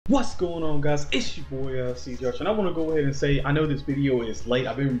What's going on, guys? It's your boy icjosh, and I want to go ahead and say I know this video is late.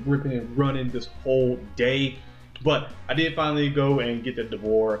 I've been ripping and running this whole day, but I did finally go and get the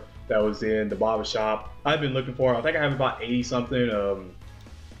Devore that was in the barber shop. I've been looking for it. I think I have about 80 something.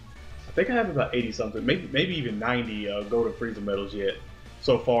 I think I have about 80 something, maybe even 90 golden freezer medals yet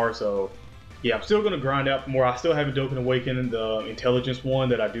so far. So yeah, I'm still gonna grind out more. I still haven't Dokkan Awakened the intelligence one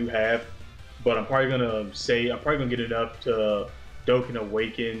that I do have, but I'm probably gonna get enough to Dokkan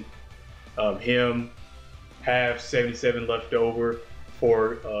Awaken him, have 77 left over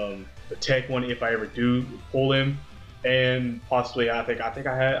for the tech one if I ever do pull him, and possibly I think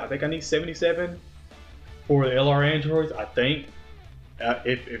I need 77 for the LR androids. I think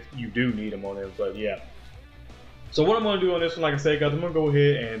if you do need them on them, but yeah. So what I'm gonna do on this one, like I said, guys, I'm gonna go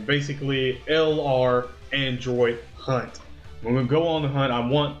ahead and basically LR android hunt. I'm gonna go on the hunt. I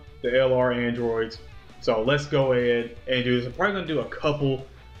want the LR androids. So let's go ahead and do this. I'm probably gonna do a couple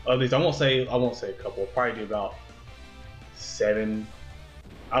of these. I won't say a couple. I'll probably do about 7.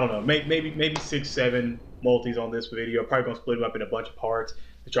 I don't know, maybe 6, 7 multis on this video. I'm probably gonna split them up in a bunch of parts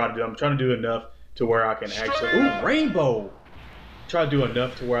to try to do. I'm trying to do enough to where I can actually. Ooh, rainbow! Try to do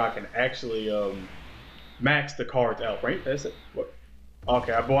enough to where I can actually max the cards out. Right? That's it. What?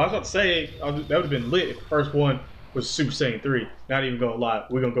 Okay, boy, I was about to say that would have been lit if the first one was Super Saiyan 3. Not even gonna lie.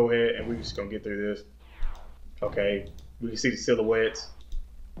 We're gonna go ahead and we're just gonna get through this. Okay, we can see the silhouettes.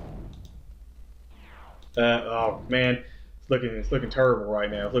 Oh man, it's looking terrible right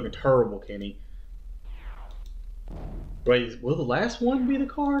now. It's looking terrible, Kenny. Wait, will the last one be the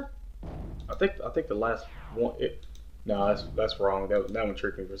card? I think the last one. No, that's wrong. That one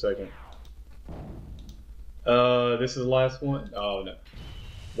tricked me for a second. This is the last one. Oh no.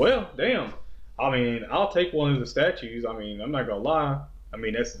 Well, damn. I mean, I'll take one of the statues. I mean, I'm not gonna lie. I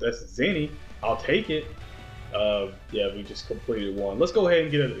mean, that's Zenny. I'll take it. Yeah, we just completed one. Let's go ahead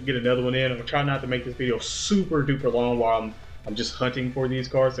and get another one in. I'm gonna try not to make this video super duper long while I'm just hunting for these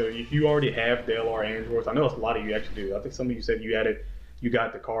cards. So if you already have the LR androids, I know a lot of you actually do. I think some of you said you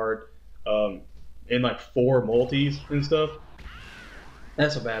got the card in like 4 multis and stuff.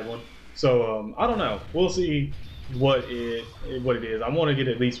 That's a bad one. So I don't know. We'll see what it is. I want to get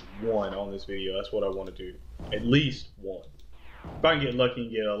at least one on this video. That's what I want to do. At least one. If I can get lucky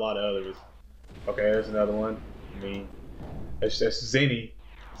and get a lot of others. Okay, there's another one. I mean, that's Zenny.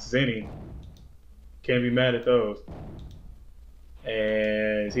 Zenny. Can't be mad at those.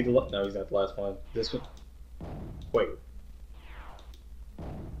 And is he the no? He's not the last one. This one. Wait.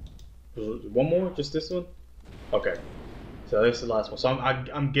 One more? Just this one? Okay. So this is the last one. So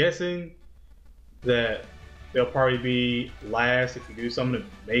I'm guessing that they'll probably be last if you do something.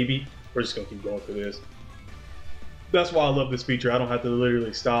 Maybe we're just gonna keep going through this. That's why I love this feature. I don't have to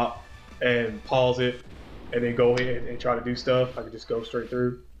literally stop and pause it and then go ahead and try to do stuff. I can just go straight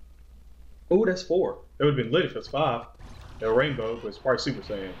through. Oh, that's 4. It would have been lit if it was 5. No rainbow, but it's probably Super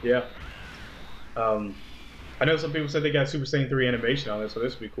Saiyan. Yeah. I know some people said they got Super Saiyan 3 animation on it, so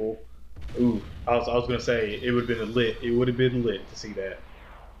this would be cool. Ooh, I was gonna say it would have been lit. It would have been lit to see that.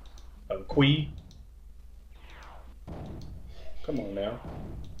 Kui. Come on now.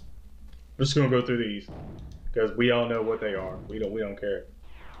 We're just gonna go through these because we all know what they are. We don't care.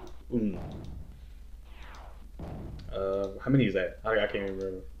 How many is that? I can't even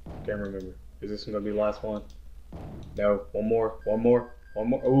remember. Can't remember. Is this gonna be the last one? No. One more.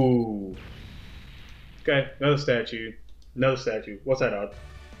 Ooh. Okay, another statue. What's that?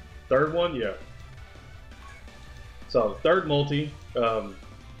 Third one? Yeah. So third multi. So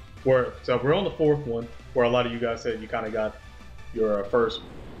we're on the 4th one, where a lot of you guys said you kind of got your first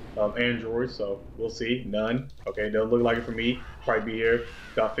android. So we'll see. None. Okay, doesn't look like it for me. Probably be here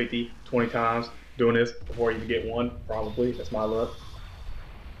about 50, 20 times doing this before I even get one. Probably. That's my luck.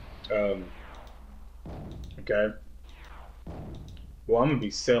 Okay. Well, I'm gonna be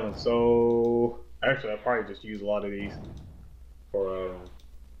selling. So actually, I'll probably just use a lot of these for.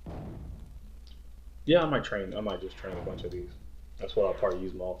 Yeah, I might just train a bunch of these. That's what I'll probably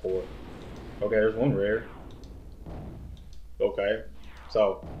use them all for. Okay, there's one rare. Okay,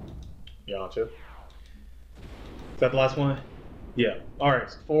 so Yamcha. Is that the last one? Yeah. All right,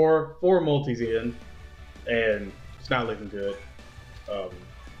 so four multis in, and it's not looking good.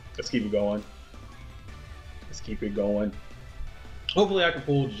 Let's keep it going. Hopefully, I can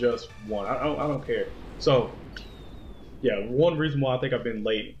pull just one. I don't care. So, yeah, one reason why I think I've been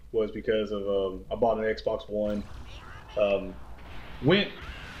late was because of I bought an Xbox One. Went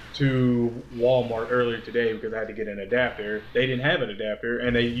to Walmart earlier today because I had to get an adapter. They didn't have an adapter,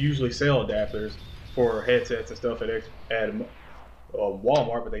 and they usually sell adapters for headsets and stuff at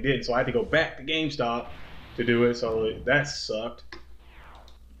Walmart, but they didn't. So I had to go back to GameStop to do it. So that sucked.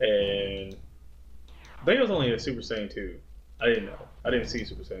 And I think it was only a Super Saiyan 2. I didn't know. I didn't see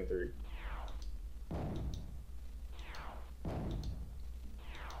Super Saiyan 3.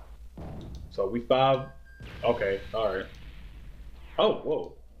 So we 5. Okay, alright. Oh,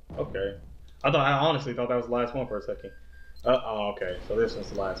 whoa. Okay. I honestly thought that was the last one for a second. Oh, okay. So this was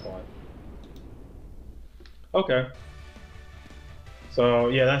the last one. Okay. So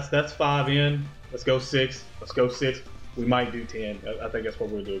yeah, that's 5 in. Let's go 6. Let's go 6. We might do 10. I think that's what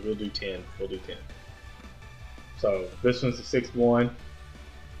we'll do. We'll do 10. We'll do 10. So this one's the 6th one.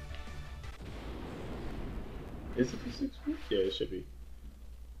 Is it the 6th one? Yeah, it should be.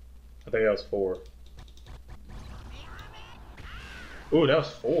 I think that was 4. Ooh, that was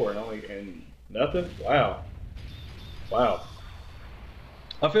 4 and nothing? Wow. Wow.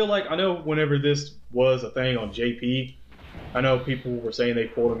 I feel like, I know whenever this was a thing on JP, I know people were saying they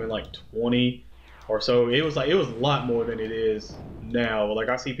pulled them in like 20 or so. It was a lot more than it is now. Like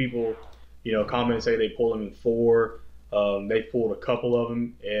I see people, you know, comment and say they pulled them in 4. They pulled a couple of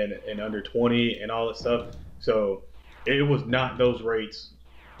them in under 20 and all that stuff. So it was not those rates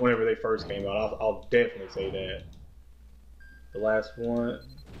whenever they first came out. I'll definitely say that. The last one,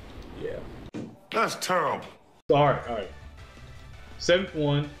 yeah. That's terrible. All right. 7th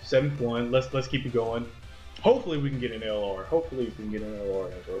one. Let's keep it going. Hopefully we can get an LR. Hopefully we can get an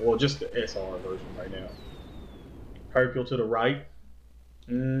LR. Well, just the SR version right now. Hercule to the right.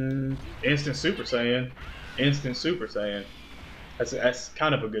 Instant Super Saiyan. Instant Super Saiyan. That's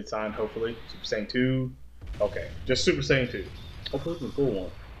kind of a good sign. Hopefully Super Saiyan 2. Okay, just Super Saiyan 2. Hopefully we can pull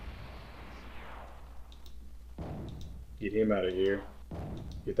one. Get him out of here.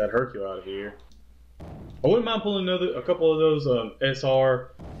 Get that Hercule out of here. I wouldn't mind pulling a couple of those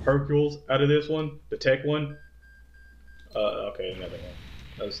SR Hercules out of this one, the tech one. Okay, another one,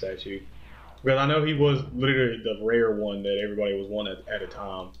 another statue. Because I know he was literally the rare one that everybody was wanting at a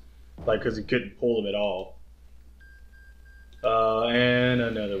time, like because he couldn't pull them at all. And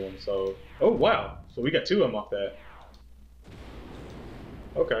another one. So, oh wow, so we got 2 of them off that.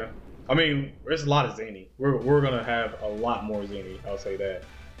 Okay. I mean, there's a lot of Zany. We're gonna have a lot more Zany. I'll say that.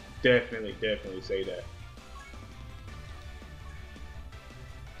 Definitely say that.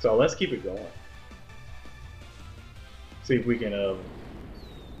 So let's keep it going. See if we can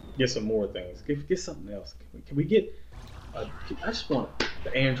get some more things. Get something else. Can we get? I just want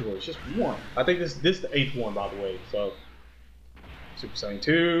the androids. Just one. I think this is the 8th one, by the way. So Super Saiyan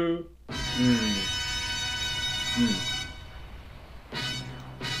 2.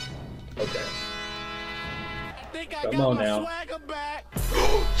 Okay. Come on now.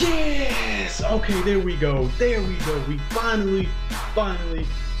 Yes! Okay, there we go. We finally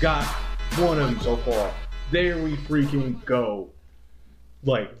got one of them so far. There we freaking go.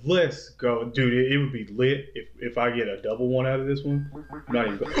 Like, let's go. Dude, it would be lit if I get a double one out of this one. I'm not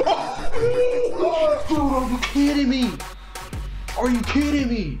even going. Oh! Dude, are you kidding me? Are you kidding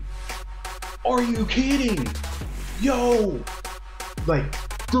me? Are you kidding? Yo! Like,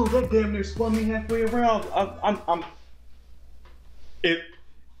 dude, that damn near spun me halfway around.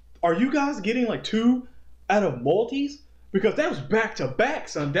 Are you guys getting like 2 out of multis? Because that was back to back,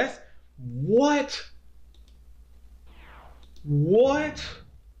 son. That's what? What?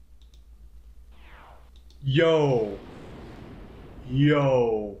 Yo.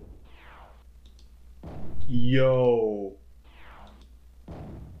 Yo,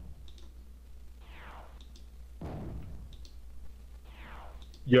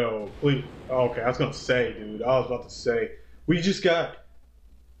 please. Okay, I was gonna say, dude. I was about to say, we just got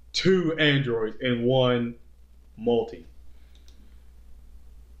 2 androids in 1 multi.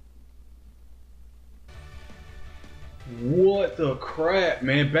 What the crap,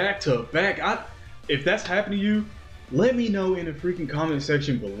 man? Back to back. If that's happened to you, let me know in the freaking comment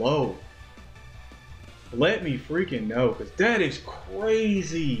section below. Let me freaking know, because that is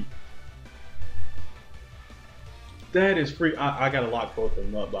crazy. That is free. I gotta lock both of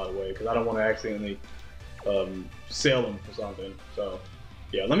them up, by the way, because I don't want to accidentally sell them for something. So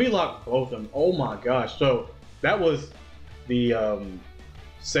yeah, let me lock both of them. Oh my gosh. So that was the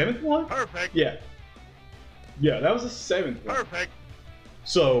 7th one? Perfect. Yeah, that was the 7th one. Perfect.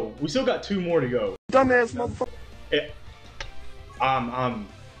 So we still got 2 more to go. Dumbass motherfucker. I'm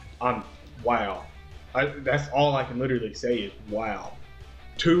wow. That's all I can literally say is wow.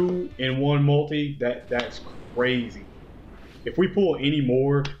 2 in 1 multi, that's crazy. If we pull any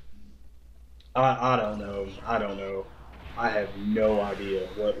more, I don't know. I have no idea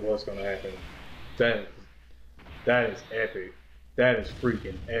what's gonna happen. That is epic. That is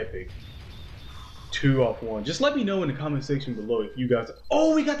freaking epic. 2 off 1. Just let me know in the comment section below if you guys.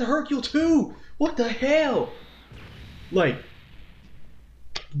 Oh, we got the Hercule too. What the hell? Like,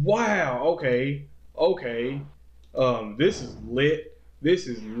 Wow. Okay. Okay. This is lit. This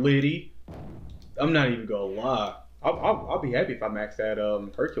is litty. I'm not even gonna lie. I'll be happy if I max that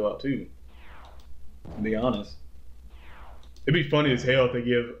Hercule out too. To be honest, it'd be funny as hell if they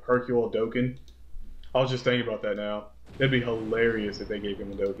give Hercule a Dokkan. I was just thinking about that now. That'd be hilarious if they gave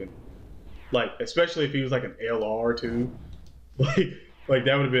him a Dokkan. Like, especially if he was like an LR too. Like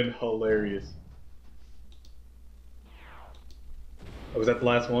that would have been hilarious. Oh, was that the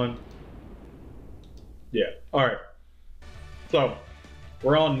last one? Yeah. All right. So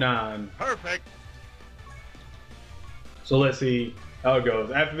we're on 9. Perfect. So let's see how it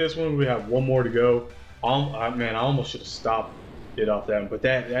goes. After this one, we have one more to go. Man, I almost should have stopped it off that one, but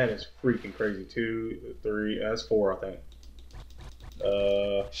that is freaking crazy. 2, 3, that's 4, I think.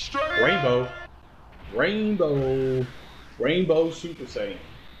 Rainbow Super Saiyan.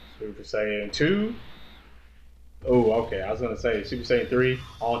 Super Saiyan 2. Oh, okay. I was gonna say Super Saiyan 3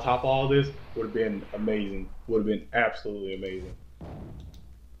 on top of all this would have been amazing. Would have been absolutely amazing.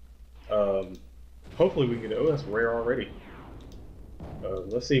 Hopefully we can get it. Oh, that's rare already.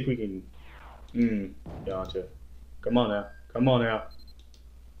 Let's see if we can. Gotcha. Come on now. Come on now.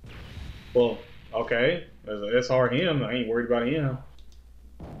 Well, okay. There's an SR him. I ain't worried about him.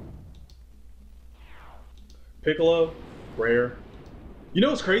 Piccolo, rare. You know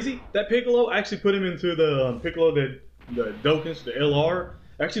what's crazy? That Piccolo actually put him into the Piccolo that the Dokkans, the LR.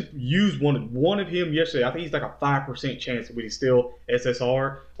 I actually used one of him yesterday. I think he's like a 5% chance that he's still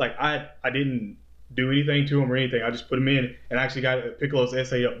SSR. Like I didn't do anything to him or anything. I just put him in and actually got Piccolo's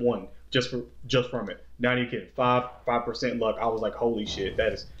SA up 1 just from it. Not even kidding. 5% luck. I was like, holy shit,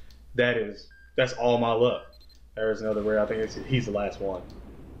 that's all my luck. There's another rare. I think he's the last one.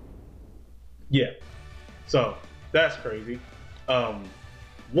 Yeah. So that's crazy.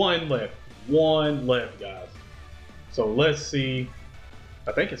 One left, guys. So let's see.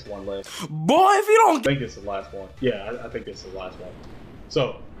 I think it's one left. Boy, if you don't... I think it's the last one. Yeah, I think it's the last one.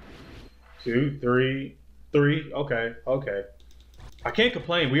 So, 2, 3. Okay. I can't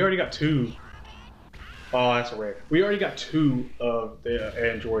complain. We already got 2. Oh, that's a rare. We already got 2 of the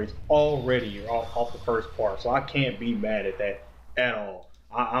androids already off the first part. So I can't be mad at that at all.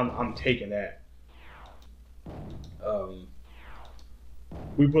 I'm taking that.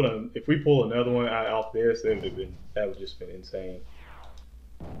 If we pull another one out off this, that would just been insane.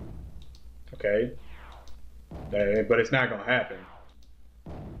 Okay, but it's not gonna happen.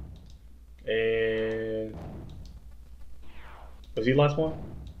 And was he the last one?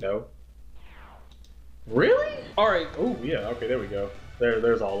 No. Really? All right. Oh yeah. Okay, there we go.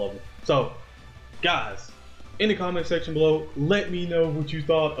 There's all of them. So, guys, in the comment section below, let me know what you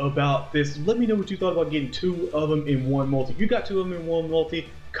thought about this. Let me know what you thought about getting 2 of them in one multi. If you got 2 of them in one multi,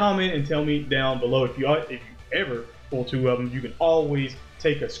 comment and tell me down below. If you ever pull 2 of them, you can always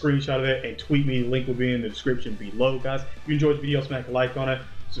take a screenshot of that and tweet me. The link will be in the description below, guys. If you enjoyed the video, smack a like on it.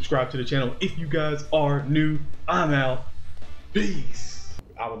 Subscribe to the channel if you guys are new. I'm out. Peace.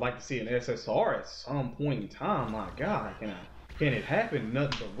 I would like to see an SSR at some point in time. My God, can it happen?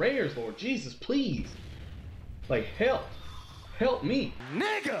 Nothing but rares, Lord Jesus, please. Like, help me,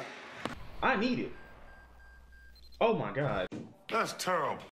 Nigga! I need it. Oh my God. That's terrible.